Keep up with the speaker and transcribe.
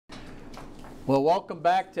Well, welcome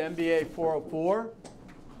back to MBA 404.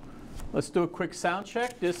 Let's do a quick sound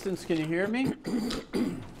check. Distance, can you hear me?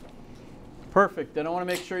 Perfect. And I want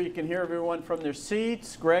to make sure you can hear everyone from their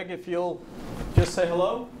seats. Greg, if you'll just say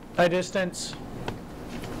hello. Hi, Distance.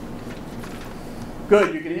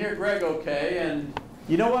 Good. You can hear Greg okay. And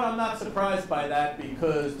you know what? I'm not surprised by that,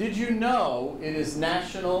 because did you know it is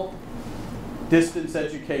National Distance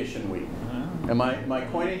Education Week? Am I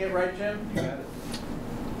coining it right, Jim? You got it.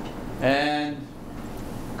 And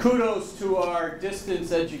kudos to our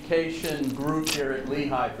distance education group here at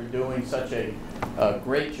Lehigh for doing such a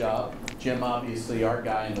great job. Jim, obviously, our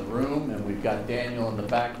guy in the room, and we've got Daniel in the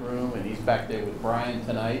back room, and he's back there with Brian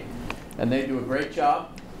tonight. And they do a great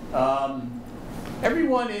job.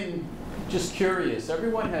 Everyone just curious,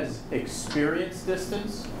 everyone has experienced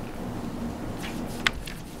distance.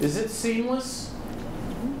 Is it seamless?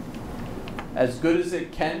 As good as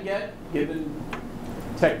it can get, given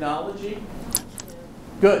technology?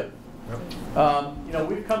 Good. You know,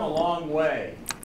 we've come a long way